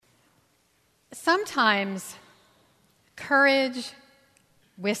Sometimes courage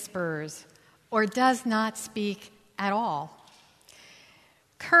whispers or does not speak at all.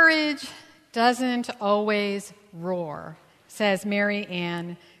 Courage doesn't always roar, says Mary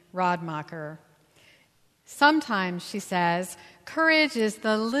Ann Rodmacher. Sometimes, she says, courage is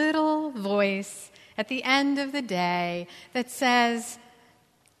the little voice at the end of the day that says,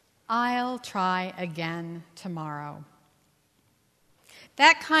 I'll try again tomorrow.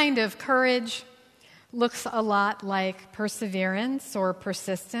 That kind of courage looks a lot like perseverance or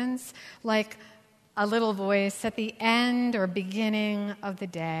persistence, like a little voice at the end or beginning of the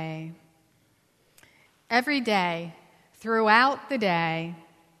day. Every day, throughout the day,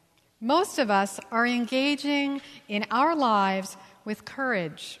 most of us are engaging in our lives with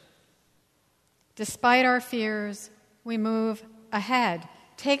courage. Despite our fears, we move ahead,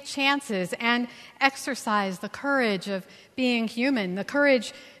 take chances, and exercise the courage of being human, the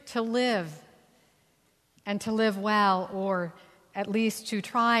courage to live and to live well, or at least to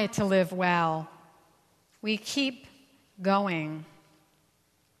try to live well. We keep going.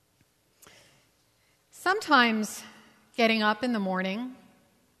 Sometimes getting up in the morning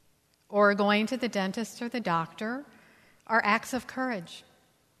or going to the dentist or the doctor are acts of courage.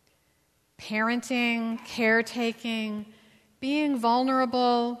 Parenting, caretaking, being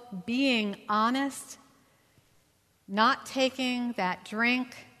vulnerable, being honest, not taking that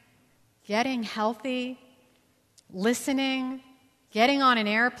drink, getting healthy, listening, getting on an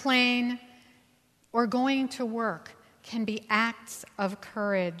airplane, or going to work can be acts of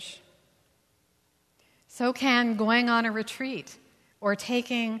courage. So can going on a retreat, or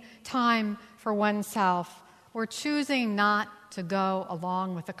taking time for oneself, or choosing not to go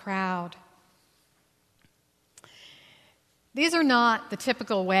along with the crowd. These are not the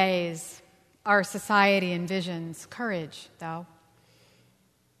typical ways our society envisions courage, though.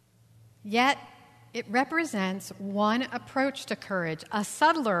 Yet, it represents one approach to courage, a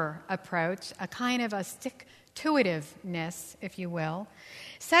subtler approach, a kind of a stick-to-itiveness, if you will.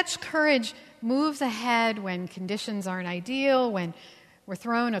 Such courage moves ahead when conditions aren't ideal, when we're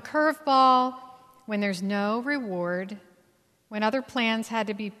thrown a curveball, when there's no reward, when other plans had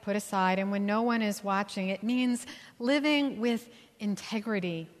to be put aside, and when no one is watching. It means living with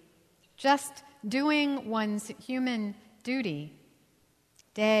integrity, just doing one's human duty,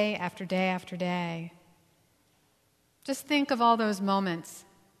 day after day after day. Just think of all those moments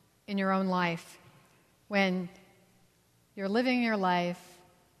in your own life when you're living your life,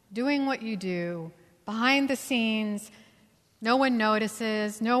 doing what you do, behind the scenes, no one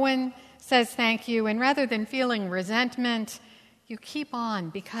notices, no one says thank you, and rather than feeling resentment, you keep on,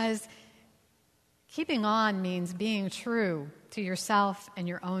 because keeping on means being true to yourself and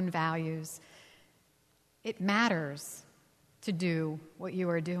your own values. It matters to do what you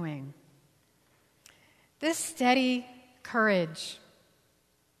are doing. This steady courage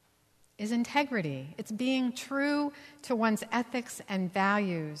is integrity. It's being true to one's ethics and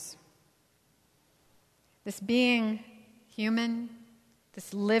values. This being human,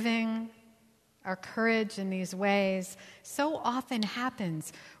 this living our courage in these ways so often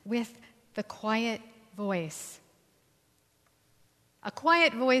happens with the quiet voice. A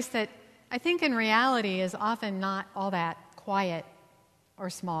quiet voice that I think in reality is often not all that quiet or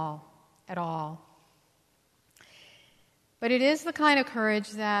small at all. But it is the kind of courage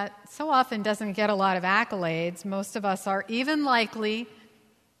that so often doesn't get a lot of accolades. Most of us are even likely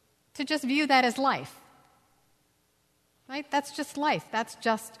to just view that as life. Right? That's just life. That's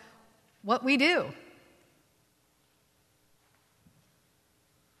just what we do.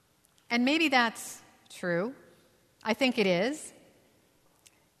 And maybe that's true. I think it is.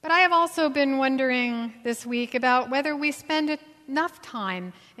 But I have also been wondering this week about whether we spend enough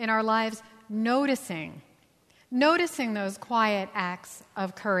time in our lives noticing those quiet acts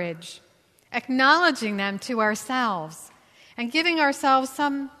of courage, acknowledging them to ourselves, and giving ourselves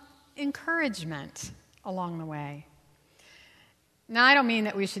some encouragement along the way. Now, I don't mean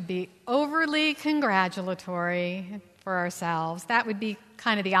that we should be overly congratulatory for ourselves. That would be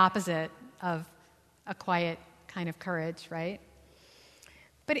kind of the opposite of a quiet kind of courage, right?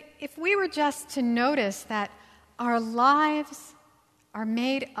 But if we were just to notice that our lives are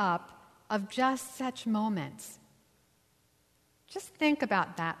made up of just such moments, just think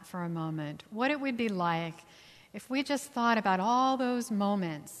about that for a moment, what it would be like if we just thought about all those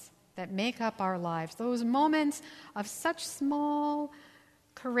moments that make up our lives, those moments of such small,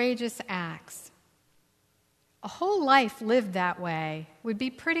 courageous acts. A whole life lived that way would be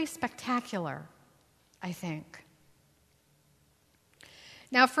pretty spectacular, I think.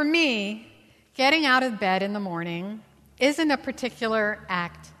 Now, for me, getting out of bed in the morning isn't a particular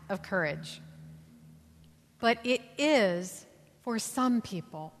act of courage. but it is for some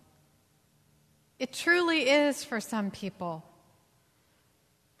people. It truly is for some people.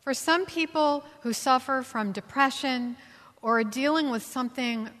 For some people who suffer from depression or are dealing with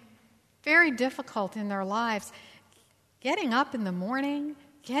something very difficult in their lives, getting up in the morning,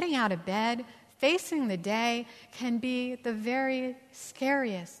 getting out of bed, facing the day can be the very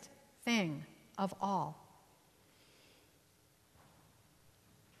scariest thing of all.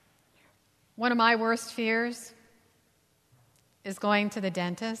 One of my worst fears is going to the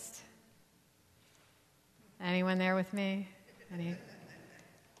dentist. Anyone there with me?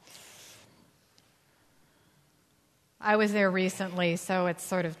 I was there recently, so it's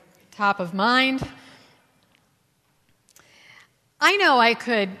sort of top of mind. I know I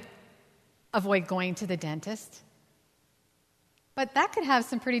could avoid going to the dentist, but that could have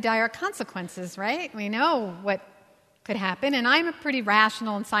some pretty dire consequences, right? We know what could happen, and I'm a pretty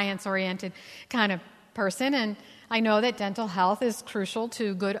rational and science-oriented kind of person, and I know that dental health is crucial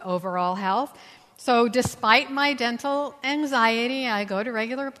to good overall health. So despite my dental anxiety, I go to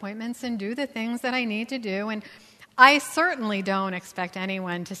regular appointments and do the things that I need to do, and I certainly don't expect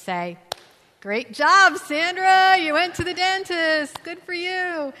anyone to say, "Great job, Sandra, you went to the dentist, good for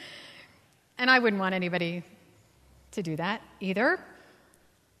you." And I wouldn't want anybody to do that either.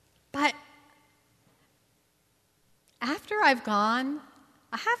 But after I've gone,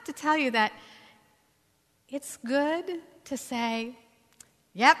 I have to tell you that it's good to say,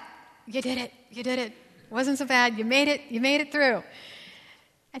 "Yep, you did it. It wasn't so bad. You made it through."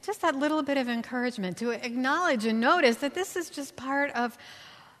 And just that little bit of encouragement to acknowledge and notice that this is just part of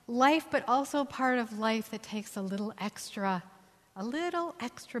life, but also part of life that takes a little extra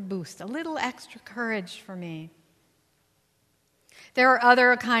boost, a little extra courage for me. There are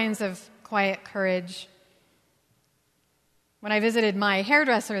other kinds of quiet courage. When I visited my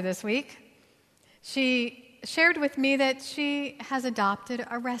hairdresser this week, she shared with me that she has adopted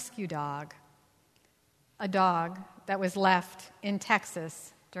a rescue dog, a dog that was left in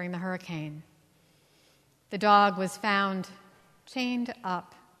Texas during the hurricane. The dog was found chained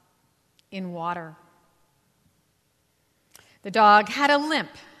up in water. The dog had a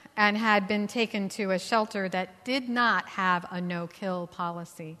limp and had been taken to a shelter that did not have a no-kill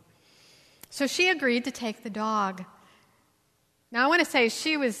policy. So she agreed to take the dog. Now, I want to say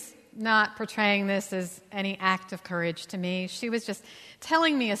she was not portraying this as any act of courage to me. She was just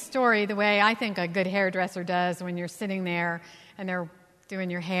telling me a story the way I think a good hairdresser does when you're sitting there and they're doing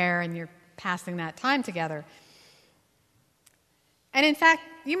your hair and you're passing that time together. And in fact,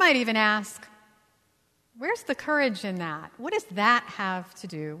 you might even ask, where's the courage in that? What does that have to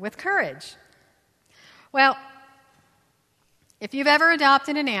do with courage? Well, if you've ever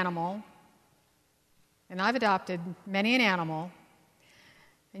adopted an animal, and I've adopted many an animal,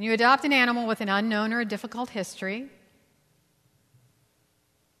 and you adopt an animal with an unknown or a difficult history,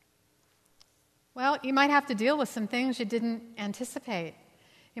 well, you might have to deal with some things you didn't anticipate.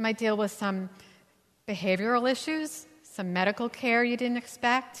 You might deal with some behavioral issues, some medical care you didn't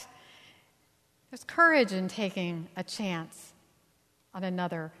expect. There's courage in taking a chance on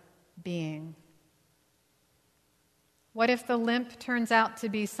another being. What if the limp turns out to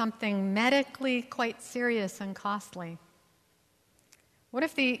be something medically quite serious and costly? What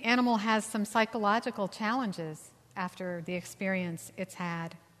if the animal has some psychological challenges after the experience it's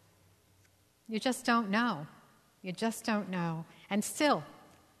had? You just don't know. You just don't know. And still,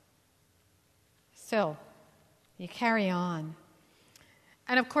 you carry on.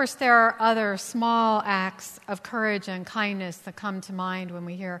 And of course, there are other small acts of courage and kindness that come to mind when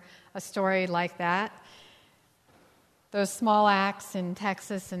we hear a story like that. Those small acts in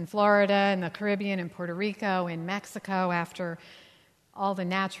Texas and Florida, in the Caribbean and Puerto Rico, in Mexico after all the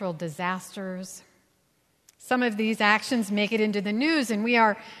natural disasters. Some of these actions make it into the news, and we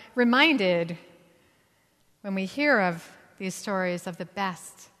are reminded when we hear of these stories of the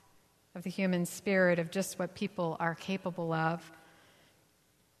best of the human spirit, of just what people are capable of.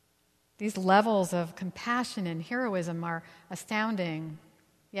 These levels of compassion and heroism are astounding,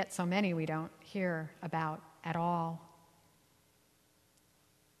 yet so many we don't hear about at all.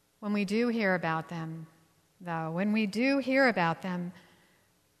 When we do hear about them, though,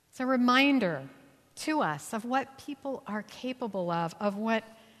 it's a reminder to us of what people are capable of what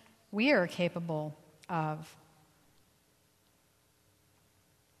we are capable of.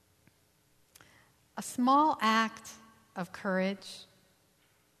 A small act of courage,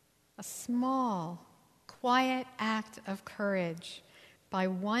 a small, quiet act of courage by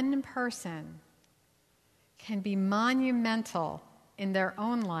one person can be monumental in their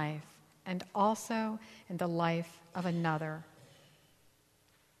own life and also in the life of another.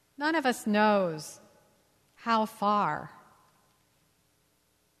 None of us knows how far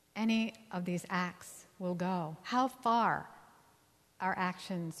any of these acts will go, how far our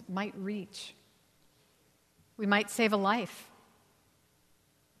actions might reach. We might save a life.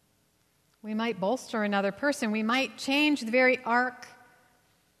 We might bolster another person. We might change the very arc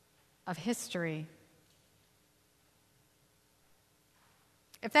of history.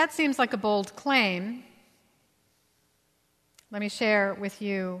 If that seems like a bold claim, let me share with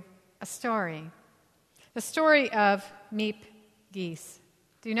you a story. The story of Miep Gies.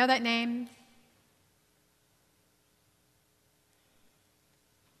 Do you know that name?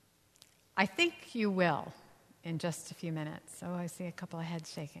 I think you will in just a few minutes. Oh, I see a couple of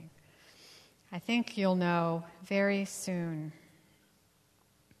heads shaking. I think you'll know very soon.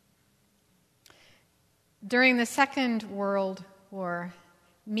 During the Second World War,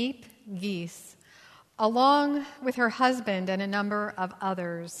 Miep Gies, along with her husband and a number of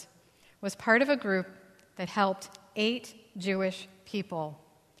others, was part of a group that helped 8 Jewish people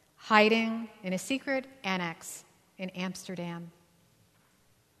hiding in a secret annex in Amsterdam.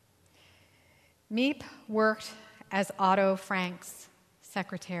 Miep worked as Otto Frank's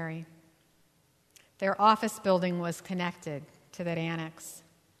secretary. Their office building was connected to that annex.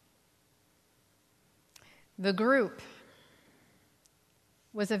 The group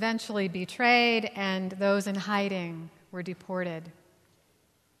was eventually betrayed, and those in hiding were deported.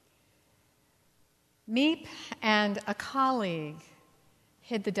 Miep and a colleague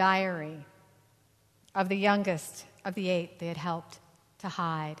hid the diary of the youngest of the 8 they had helped to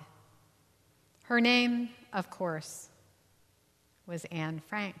hide. Her name, of course, was Anne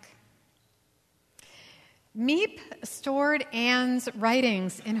Frank. Miep stored Anne's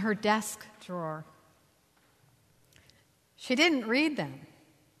writings in her desk drawer. She didn't read them.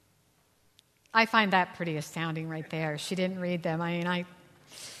 I find that pretty astounding right there. She didn't read them. I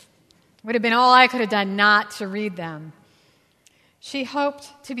would have been all I could have done not to read them. She hoped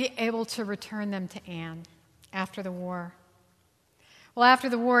to be able to return them to Anne after the war. Well, after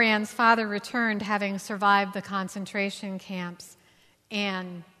the war, Anne's father returned, having survived the concentration camps.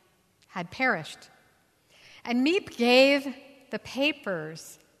 Anne had perished. And Miep gave the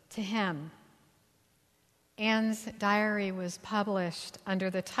papers to him. Anne's diary was published under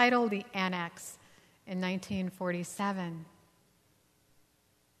the title The Annex in 1947.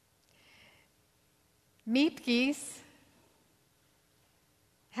 Miep Gies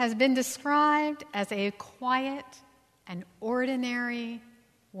has been described as a quiet and ordinary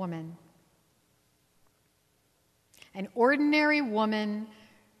woman. An ordinary woman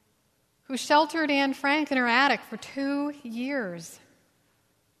who sheltered Anne Frank in her attic for 2 years.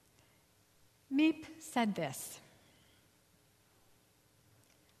 Miep said this: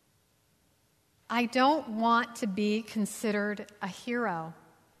 "I don't want to be considered a hero.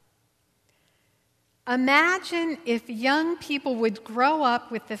 Imagine if young people would grow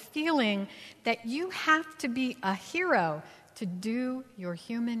up with the feeling that you have to be a hero to do your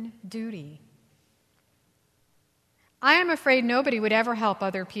human duty. I am afraid nobody would ever help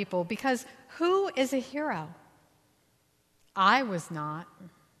other people, because who is a hero? I was not.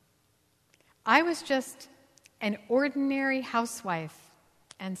 I was just an ordinary housewife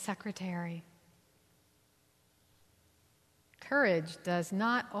and secretary." Courage does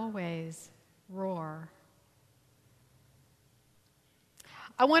not always roar.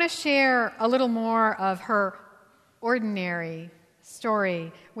 I want to share a little more of her ordinary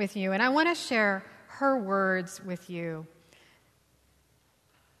story with you, and I want to share her words with you.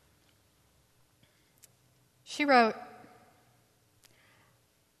 She wrote,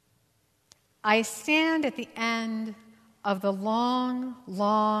 "I stand at the end of the long,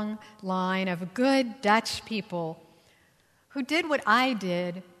 long line of good Dutch people who did what I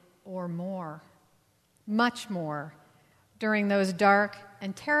did, or more, much more, during those dark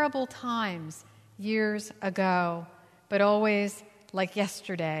and terrible times years ago, but always like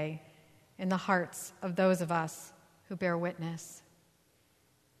yesterday in the hearts of those of us who bear witness.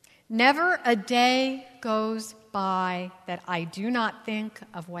 Never a day goes by that I do not think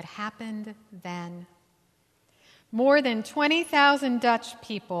of what happened then. More than 20,000 Dutch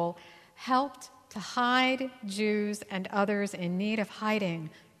people helped to hide Jews and others in need of hiding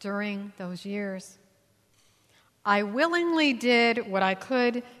during those years. I willingly did what I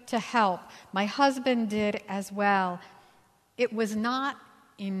could to help. My husband did as well. It was not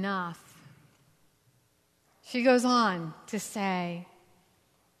enough." She goes on to say,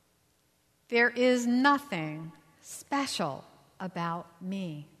 "There is nothing special about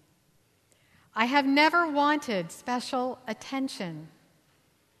me. I have never wanted special attention.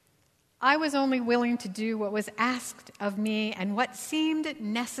 I was only willing to do what was asked of me and what seemed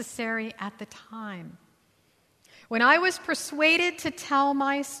necessary at the time. When I was persuaded to tell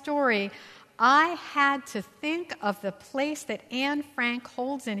my story, I had to think of the place that Anne Frank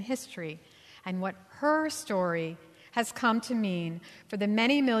holds in history and what her story has come to mean for the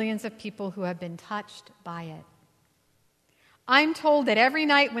many millions of people who have been touched by it. I'm told that every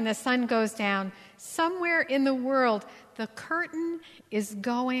night when the sun goes down, somewhere in the world, the curtain is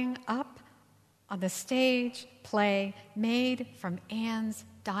going up on the stage play made from Anne's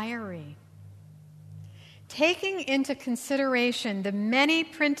diary. Taking into consideration the many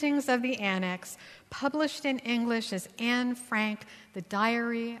printings of the Annex published in English as Anne Frank, the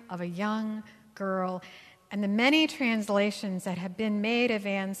Diary of a Young Girl, and the many translations that have been made of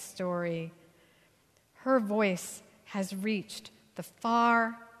Anne's story, her voice has reached the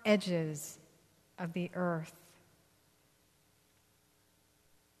far edges of the earth.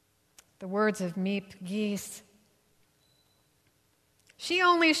 The words of Miep Gies. She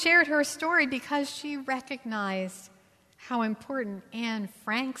only shared her story because she recognized how important Anne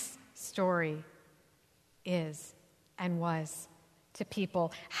Frank's story is and was to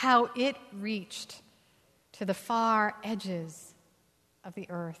people, how it reached to the far edges of the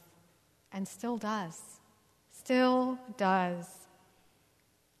earth, and still does. Still does.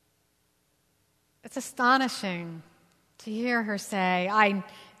 It's astonishing to hear her say, I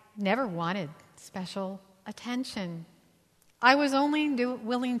never wanted special attention. I was only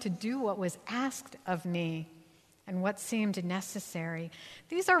willing to do what was asked of me and what seemed necessary.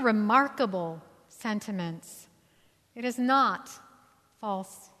 These are remarkable sentiments. It is not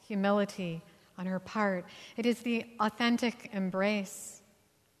false humility on her part. It is the authentic embrace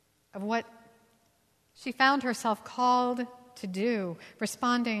of what she found herself called to do,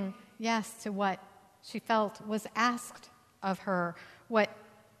 responding yes to what she felt was asked of her, what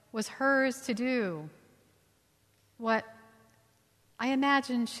was hers to do, what I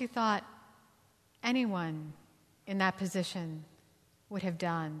imagine she thought anyone in that position would have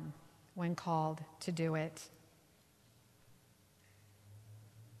done when called to do it.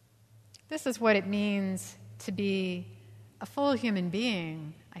 This is what it means to be a full human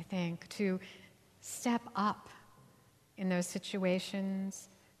being, I think, to step up in those situations,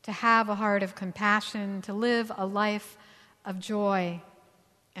 to have a heart of compassion, to live a life of joy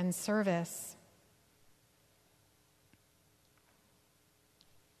and service.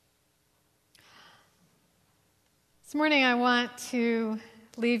 This morning I want to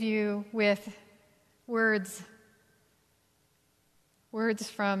leave you with words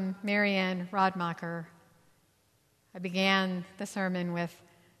from Marianne Radmacher. I began the sermon with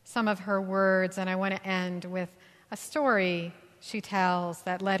some of her words, and I want to end with a story she tells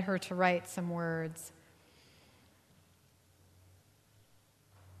that led her to write some words.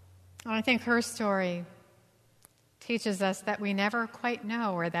 And I think her story teaches us that we never quite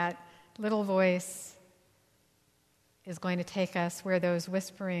know where that little voice is going to take us, where those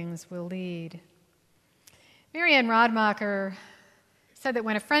whisperings will lead. Marianne Radmacher said that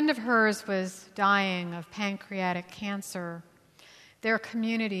when a friend of hers was dying of pancreatic cancer, their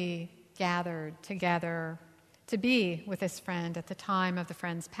community gathered together to be with this friend at the time of the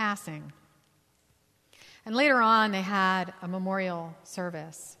friend's passing. And later on, they had a memorial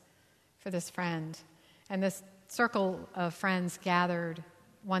service for this friend, and this circle of friends gathered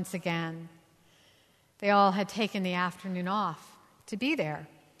once again. They all had taken the afternoon off to be there,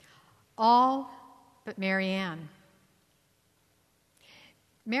 all but Marianne.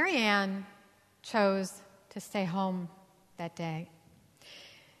 Marianne chose to stay home that day.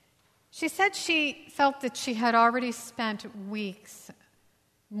 She said she felt that she had already spent weeks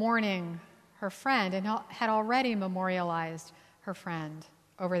mourning her friend and had already memorialized her friend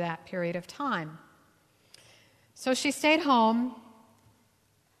over that period of time. So she stayed home,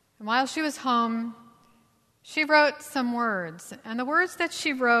 and while she was home, she wrote some words. And the words that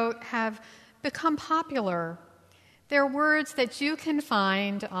she wrote have become popular. They're words that you can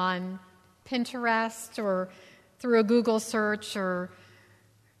find on Pinterest or through a Google search, or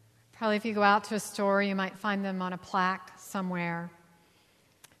probably if you go out to a store, you might find them on a plaque somewhere.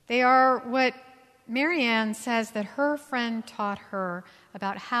 They are what Marianne says that her friend taught her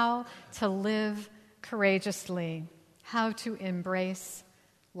about how to live courageously, how to embrace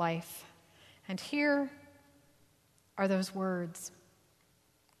life. And here are those words.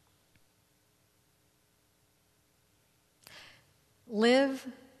 Live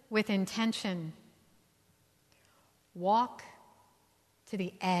with intention. Walk to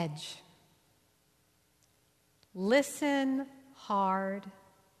the edge. Listen hard.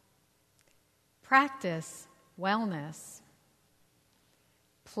 Practice wellness.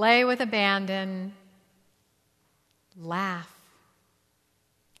 Play with abandon. Laugh.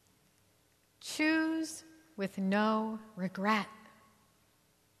 Choose with no regret.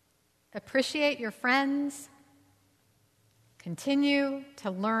 Appreciate your friends. Continue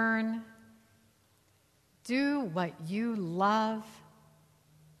to learn. Do what you love.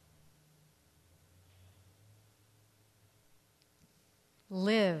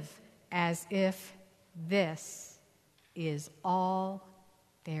 Live as if this is all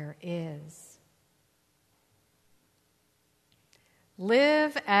there is.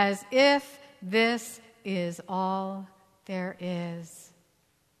 Live as if this is all there is.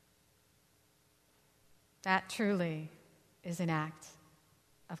 That truly is an act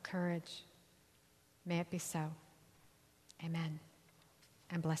of courage. May it be so. Amen.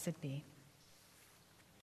 And blessed be.